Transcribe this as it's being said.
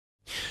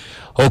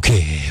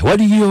Okay,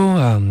 waliyo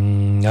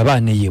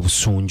abaana ye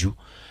busunju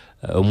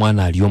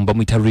omwana aliyomba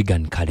mwita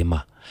Regan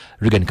Kalema.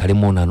 Regan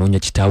Kalema ono anoonya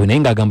kitaawe naye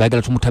ng'agamba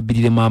ayagala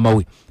tumutabirire maama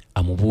we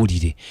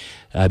amubuulire.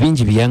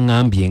 Bingi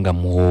byangambye nga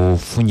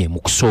mufunye mu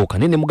kusooka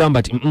naye ne mugamba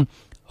ati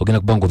ogenda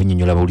kuba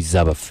ng'obinnyonnyola abawulizi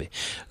abaffe.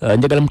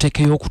 Njagala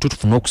muteekeyo okutu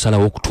tufune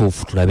okusalawo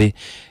okutuufu tulabe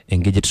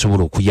engeri gye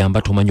tusobola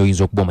okuyamba. Tumanyi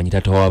oyinza okuba omanyi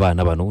taata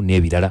w'abaana bano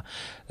n'ebirala,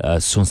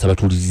 so nsaba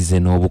tuwulirize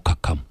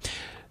n'obukakkamu.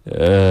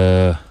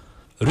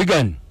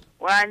 Regan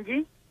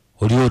wanji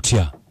oli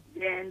otya?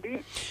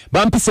 Jendi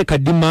Bampise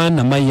Kadima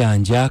na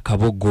Mayanja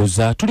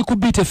Kabogoza tuli ku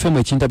Beat FM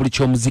ekintabuli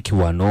ky'omuziki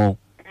wano.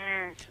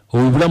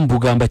 Obulamu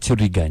bugamba ki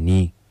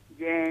Regani?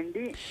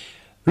 Jendi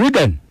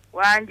Regan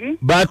wanji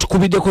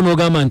batukubiddeko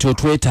n'ogamba nti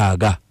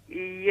otwetaaga.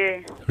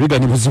 iye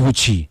Regani buzibu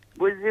ki?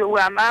 buzibu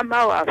wa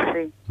mama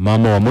waffe.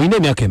 Mama wa mulina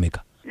emyaka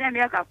emeka? Nina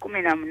emyaka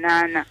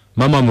 18.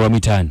 Mama wa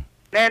mitani?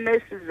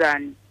 Meme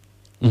Suzan.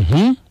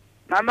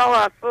 Mama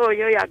waffe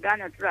oyo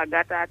yagaana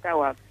tulaga taata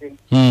waffe.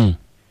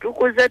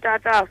 Tukuze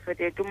taata waffe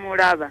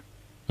tetumulaba.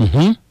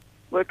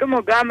 Bwe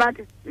tumugamba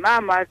nti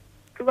mama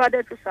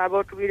tubadde tusaba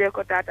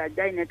otubireko taata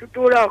jjai ne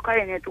tutuula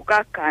okale ne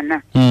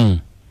tukakkana.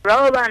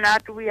 Lwawo baana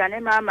atubuya ne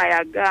mama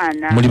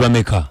yagaana. Muli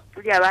bameka?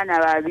 Tuli abaana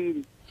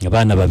babiri.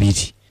 Abaana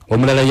babiri.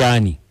 Omulala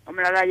yaani?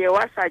 Omulala ye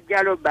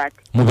Wasajja Robert.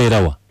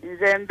 Mubeerawa?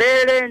 Nze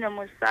mbeere ne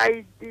mu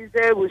saidi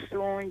ze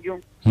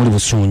Busunju. Muli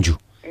Busunju?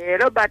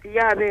 Robert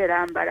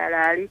yabeera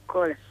Mbalala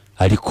alikola.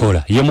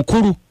 Alikola. Ye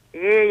mukulu?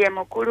 Ye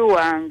mukulu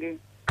wange.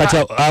 Kati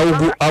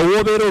awo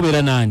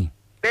obeera nani?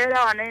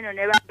 Beera wano eno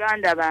ne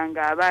baganda bange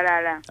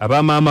abalala.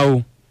 Abamaama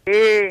wo?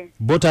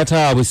 Bo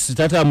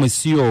taata mwe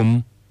si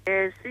omu?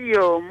 Si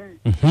y'omu.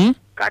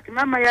 Kati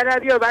mama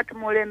yalabye oba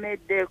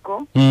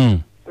tumulemeddeko.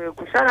 Kwe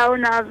kusalawo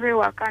n'ava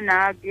ewaka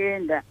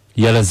n'agenda.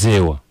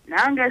 Yalazeewa?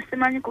 Nange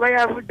simanyi kuba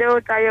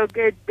yavuddewo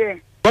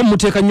tayogedde.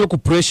 Bamuteeka nnyo ku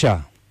pressure.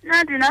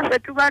 Nanti naffe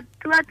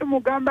tuba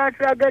tumugamba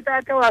tulage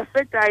taata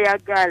waffe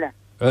tayagala.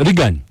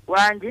 Regan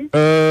wanji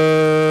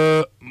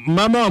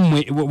mama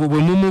mwe bwe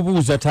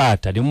mumubuuza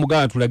taata ne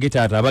mugamba tulage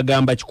taata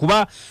abagamba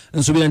kikuba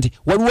nsuubira nti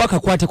waliwo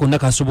akakwate konna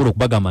kasobola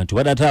okubagamba nti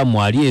wadata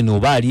mwali eno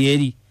oba ali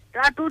eri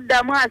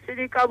tatuddamu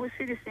asirika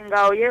busirisi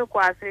nga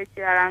yeekwasa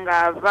ekirala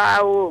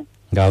ng'avaawo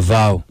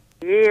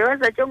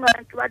oza kyo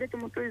nga tubadde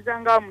tumutuliza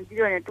nga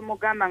omugiro ne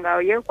tumugamba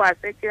nga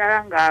yeekwasa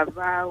ekirala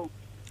ng'avaawo.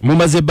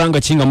 Mumaze ebbanga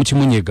ki nga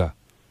mukimunyega?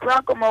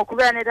 Twakoma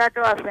okubeera ne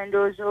taata waffe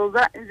ndowooza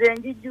oba nze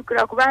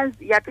njijjukira kuba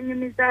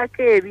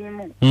yatunyumizaako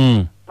ebimu.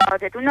 Awo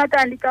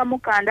tetunatandika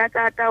mukanda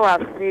taata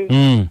waffe.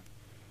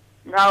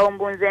 Ng'awo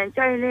mbu nze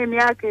nkyalina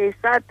emyaka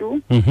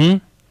 3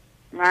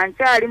 nga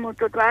nkyali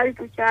muto twali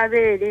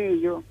tukyabeera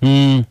eyo.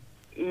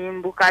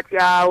 Mbu kati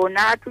awo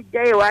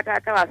n'atujjayo ewa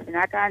taata waffe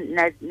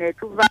ne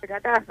tuva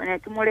taata waffe ne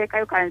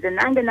tumulekayo kale nze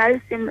nange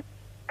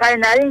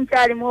nali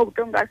nkyalimu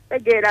obuto nga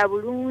sitegeera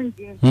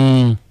bulungi.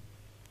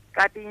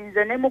 Kati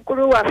nze ne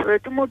mukulu waffe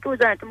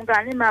tumutuuza ne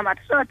tumugamba ni maama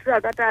tusobola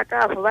tulaga taata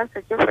waffe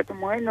basa kyoffe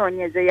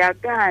tumwenoonyeze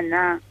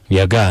yagaana.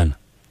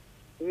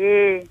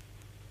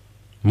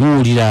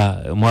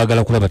 Muwulira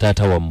mwagala kulaba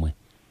taata wammwe?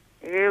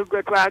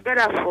 Gwe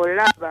twagala ffe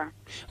olaba.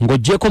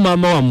 Ng'oggyeko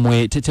maama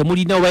wammwe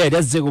temulina oba yali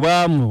azze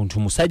oba muntu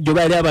musajja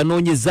oba yali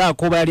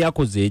abanoonyezaako oba yali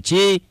akoze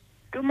eki?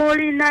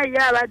 Tumulina ye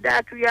abadde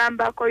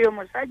atuyambako yo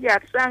musajja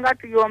atusanga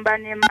tuyomba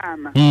ne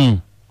maama.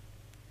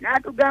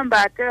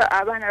 N'atugamba ate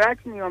abaana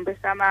lwaki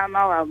muyombesa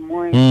maama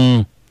wammwe.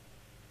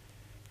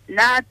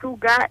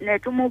 Ne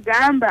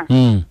tumugamba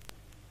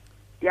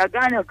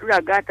yagaana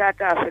otulaga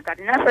taata waffe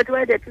kati naffe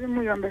tubaidde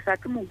tulimuyombesa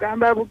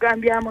tumugamba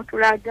bugambyamu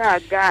tulaga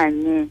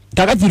agaanye.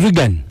 Kakati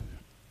Regan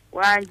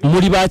wanji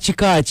muli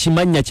bakika ki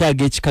mannya ki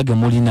ag'ekika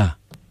mulina?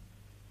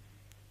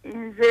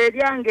 Nze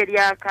eryange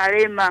lya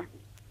Kalema.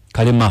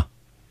 Kalema?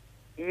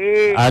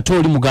 Ate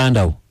oli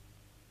muganda wo?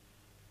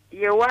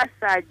 Ye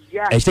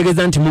Wasajja.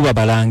 Ekitegeeza nti muba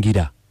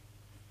balangira?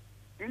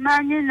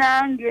 Simanyi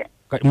nange.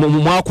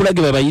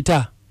 Mwakulage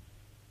babayita?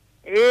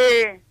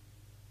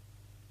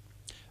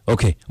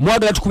 Okay,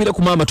 mwagala tukubire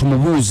ku maama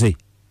tumubuuze?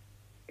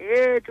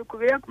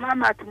 Tukubire ku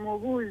maama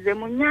tumubuuze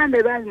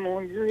munyambe bali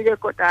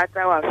munzuireko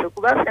taata waffe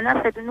kuba ffe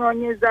naffe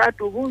tunoonyeza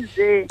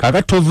tubuuze.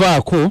 Kakati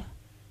tovaako?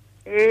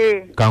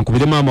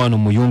 Kankubire maama wano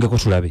muyungeko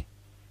tulabe.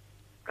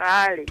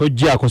 Kale.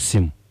 Tojjaako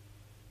simu?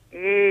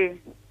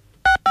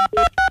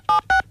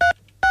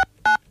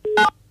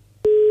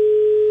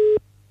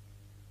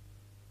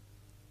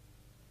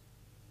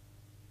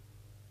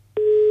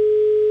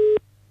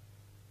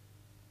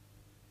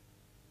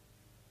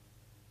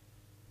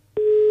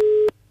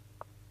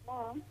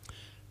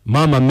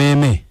 Mama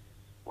meme.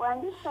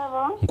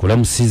 Wandisabo.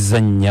 Nkulamusizza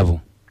nnyabo.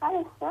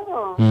 Kale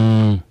sabo.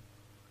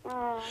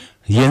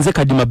 Yenze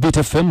Kadima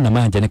Beat FM na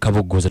Mayanja ne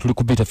Kabogoza tuli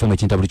ku Beat FM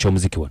ekintabuli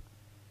ky'omuziki wano.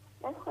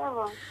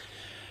 Sabo.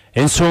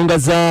 Ensonga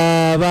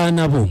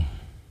z'abaana bo.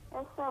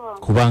 Sabo.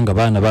 Kubanga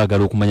baana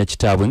baagala okumanya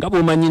kitaabwe nga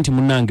bw'omanyi nti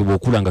munnange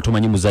bw'okula nga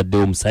tomanyi muzadde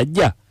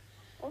omusajja.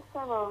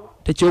 Sabo.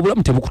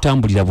 Tekyobulamu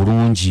tebukutambulira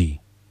bulungi.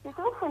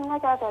 Kituufu nnyo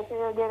taata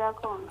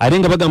kyogerako. Ate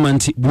nga bagamba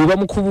nti bw'oba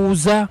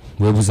mukubuuza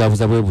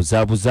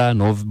bwebuzaabuza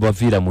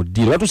n'obaviira mu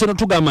ddiiro batuse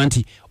n'otugamba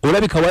nti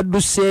olabika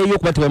wadduseeyo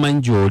kuba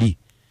tebamanyi gy'oli.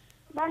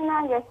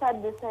 Bannange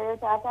sadduseeyo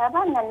taata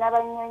abaana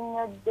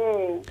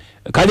nabanyonyodde.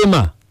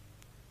 Kalema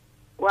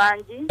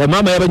Wangi.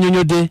 maama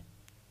yabanyonyodde.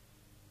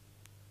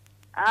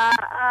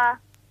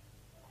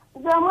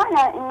 Nze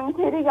omwana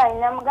ntiriganye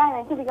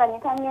namugamba ntiriganye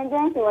kangende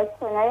nti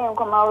wakiso naye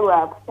nkomawo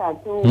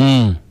lwakusatu.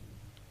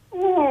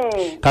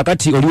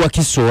 Kakati oli wa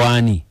kiso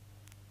wani?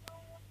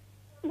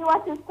 Ndi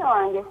wa sista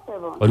wange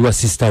ssebo. Oli wa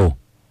sister wo.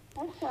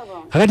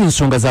 Ssebo. Kakati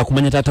nsonga za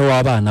kumanya taata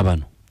w'abaana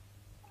bano.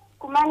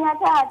 Kumanya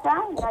taata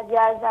nga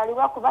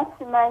gyazaalibwa kuba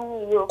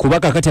simanyiyo. Kuba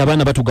kakati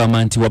abaana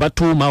batugamba nti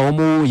wabatuuma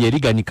omu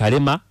yerigani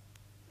Kalema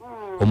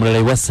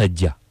omulala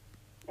Wasajja.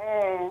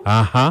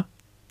 Aha.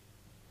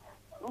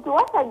 Nti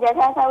Wasajja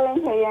taata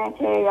w'enteeya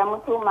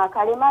yamutuuma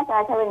Kalema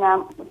taata we na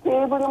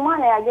buli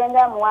mwana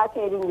yagenda amuwaako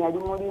erinnya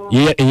limulimu.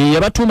 Ye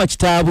yabatuuma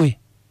kitaabwe.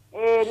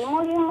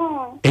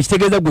 Limulimu.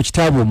 Ekitegeeza gwe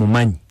kitaabwe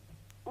omumanyi.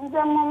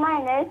 Nze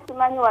mumanyi naye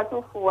simanyi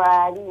watuufu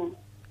waali.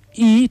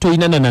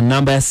 Tolina na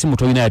namba ya simu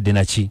tolina yadde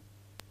naki?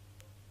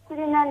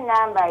 Sirina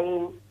namba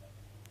ye.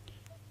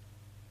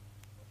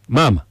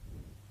 Maama.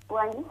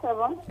 Wangi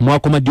ssebo.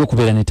 Mwakoma ddi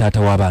okubeera ne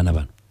taata w'abaana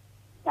bano?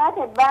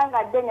 Taata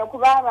ebbanga ddene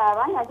kuba abo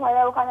abaana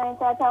twayawukana ne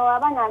taata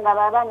w'abaana nga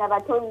baabaana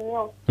bato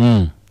nnyo.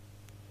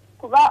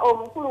 Kuba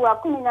omukulu wa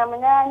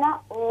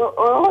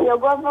 18 oyo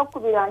gw'ova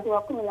okukubira nti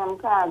wa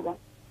 16.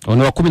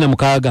 Ono wa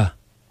 16?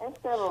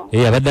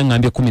 Ssebo. Abadde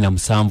ngambye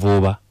 17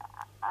 oba?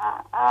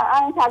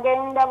 Anti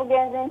agenda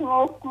bugenzi nti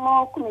mu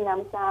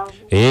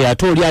 17.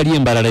 Ate oli ali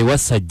embalala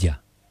Wasajja?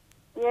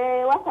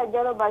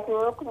 Wasajja Robert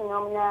wa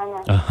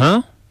 18.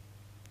 Aha.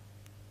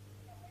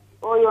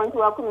 Oyo nti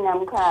wa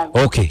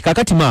 16. Okay,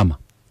 kakati maama.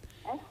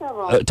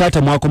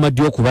 Taata mwakoma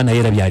ddi okuba naye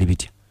era byali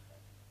bitya?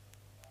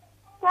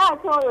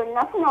 Taata oyo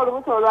nafuna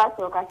olubuto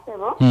olwasooka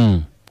ssebo.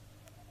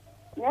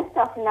 Ne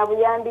sitafuna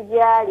buyambi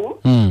gyali.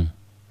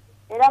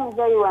 Era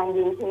muzeeyi wange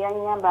nti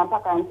yannyamba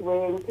mpaka nti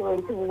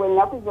bwe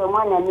nakuza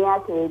omwana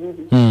myaka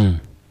 2.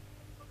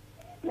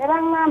 Ne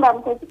baŋŋamba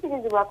nti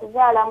tekikirizibwa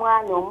kuzaala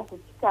mwana omu ku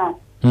kika.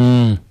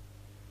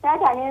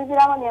 Taata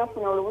nenziramu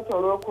nenfuna olubuto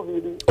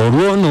olwokubiri.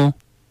 Olwono?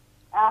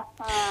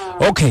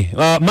 Okay,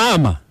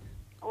 maama.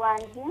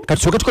 Wangi.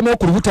 Kati soka tukomewo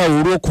ku lubuto awo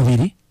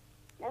olwokubiri.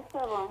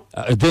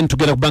 Then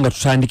tugenda kubanga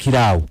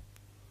tutandikira awo.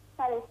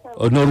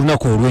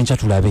 N'olunaku olw'enkya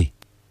tulabe.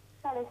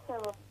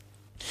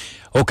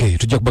 Okay,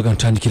 tujja kubaga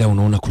tutandikira awo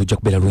n'olunaku lujja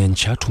kubeera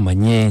lw'enkya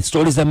tumanye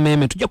stories za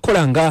mmeme tujja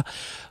kukola nga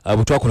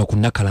bwe twakola ku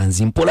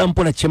Nnakalanzi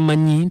mpola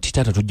kyemmanyi nti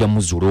taata tujja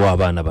muzuulo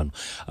w'abaana bano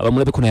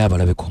abamulabeko naye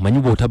abalabeko manyi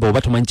bw'otaba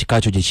oba tomanyi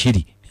kikaakyo gye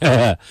kiri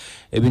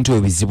ebintu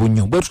ebyo bizibu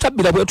nnyo bwe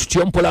tutabbira bwe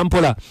tutyo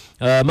mpola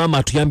maama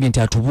atuyambye nti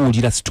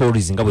atubuulira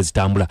stories nga bwe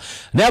zitambula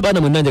naye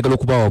abaana mwenna njagala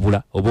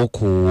okubawabula oba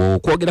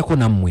okwogerako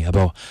nammwe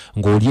abawa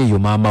ng'oli eyo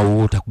maama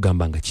wo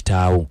takugamba nga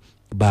kitaawo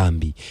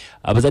bambi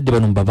abazadde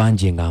bano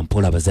mubabanje nga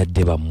mpola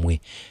abazadde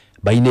bammwe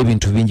bayina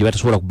ebintu bingi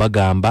batasobola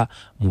kubagamba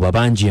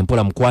mubabanje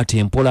empola mukwate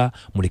empola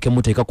muleke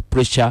muteeka ku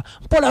pressure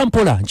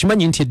mpola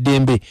nkimanyi nti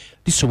eddembe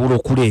lisobola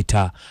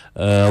okuleeta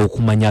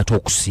okumanya ate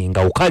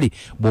okusinga okali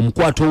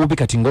bw'omukwata obubi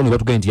kati ngono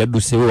batugaye nti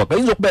yadduseewo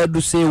wakayinza okuba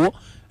yadduseewo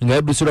nga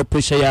yadduseewo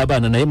pressure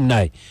y'abaana naye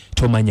munaye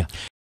tomanya